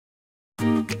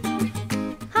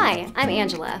Hi, I'm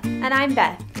Angela. And I'm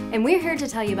Beth. And we're here to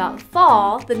tell you about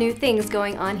fall, the new things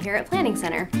going on here at Planning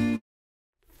Center.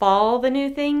 Fall, the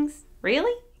new things?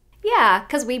 Really? Yeah,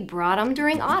 because we brought them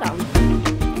during autumn.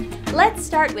 Let's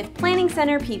start with Planning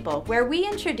Center People, where we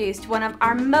introduced one of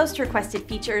our most requested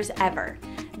features ever.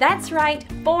 That's right,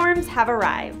 forms have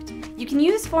arrived. You can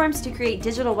use forms to create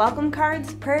digital welcome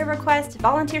cards, prayer requests,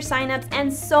 volunteer signups,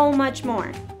 and so much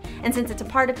more. And since it's a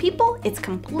part of People, it's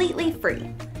completely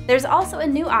free. There's also a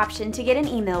new option to get an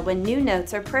email when new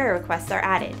notes or prayer requests are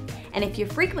added. And if you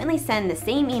frequently send the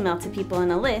same email to people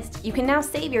in a list, you can now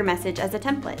save your message as a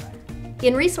template.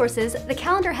 In Resources, the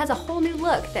calendar has a whole new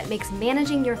look that makes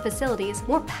managing your facilities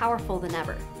more powerful than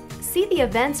ever. See the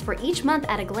events for each month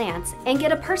at a glance and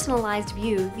get a personalized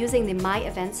view using the My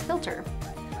Events filter.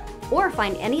 Or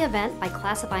find any event by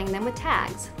classifying them with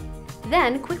tags.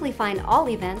 Then quickly find all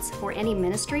events for any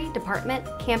ministry, department,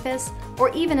 campus,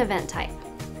 or even event type.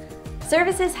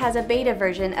 Services has a beta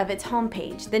version of its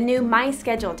homepage, the new My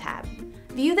Schedule tab.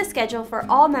 View the schedule for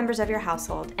all members of your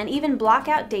household and even block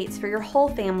out dates for your whole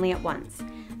family at once.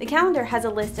 The calendar has a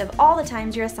list of all the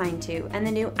times you're assigned to, and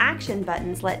the new action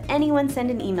buttons let anyone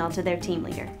send an email to their team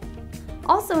leader.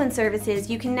 Also in Services,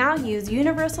 you can now use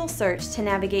Universal Search to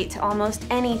navigate to almost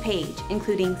any page,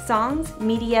 including songs,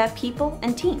 media, people,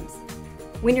 and teams.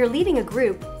 When you're leading a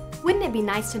group, wouldn't it be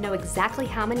nice to know exactly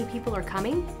how many people are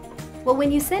coming? Well,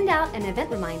 when you send out an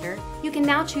event reminder, you can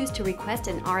now choose to request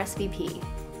an RSVP.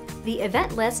 The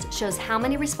event list shows how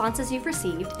many responses you've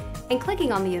received, and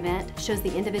clicking on the event shows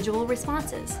the individual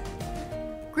responses.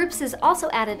 Groups has also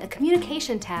added a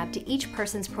communication tab to each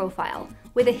person's profile,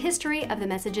 with a history of the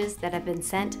messages that have been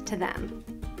sent to them.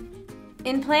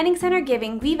 In Planning Center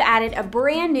Giving, we've added a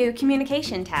brand new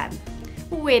communication tab.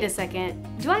 Wait a second,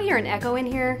 do I hear an echo in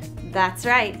here? That's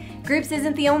right. Groups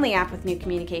isn't the only app with new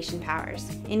communication powers.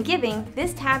 In Giving,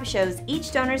 this tab shows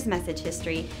each donor's message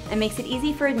history and makes it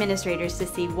easy for administrators to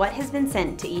see what has been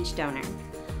sent to each donor.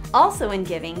 Also in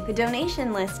Giving, the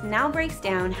donation list now breaks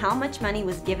down how much money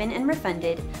was given and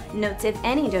refunded, notes if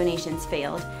any donations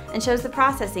failed, and shows the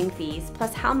processing fees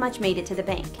plus how much made it to the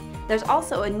bank. There's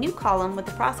also a new column with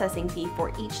the processing fee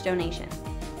for each donation.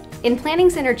 In Planning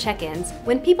Center check-ins,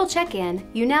 when people check in,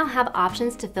 you now have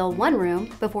options to fill one room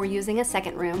before using a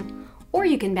second room, or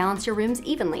you can balance your rooms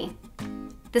evenly.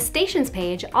 The Stations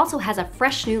page also has a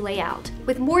fresh new layout,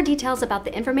 with more details about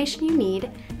the information you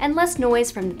need and less noise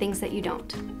from the things that you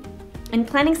don't. In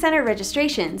Planning Center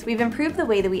registrations, we've improved the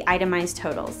way that we itemize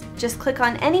totals. Just click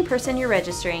on any person you're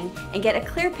registering and get a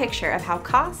clear picture of how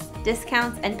costs,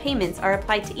 discounts, and payments are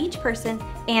applied to each person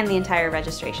and the entire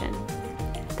registration.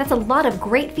 That's a lot of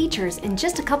great features in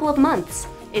just a couple of months.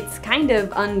 It's kind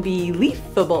of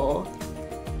unbelievable.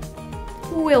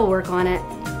 We'll work on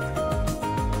it.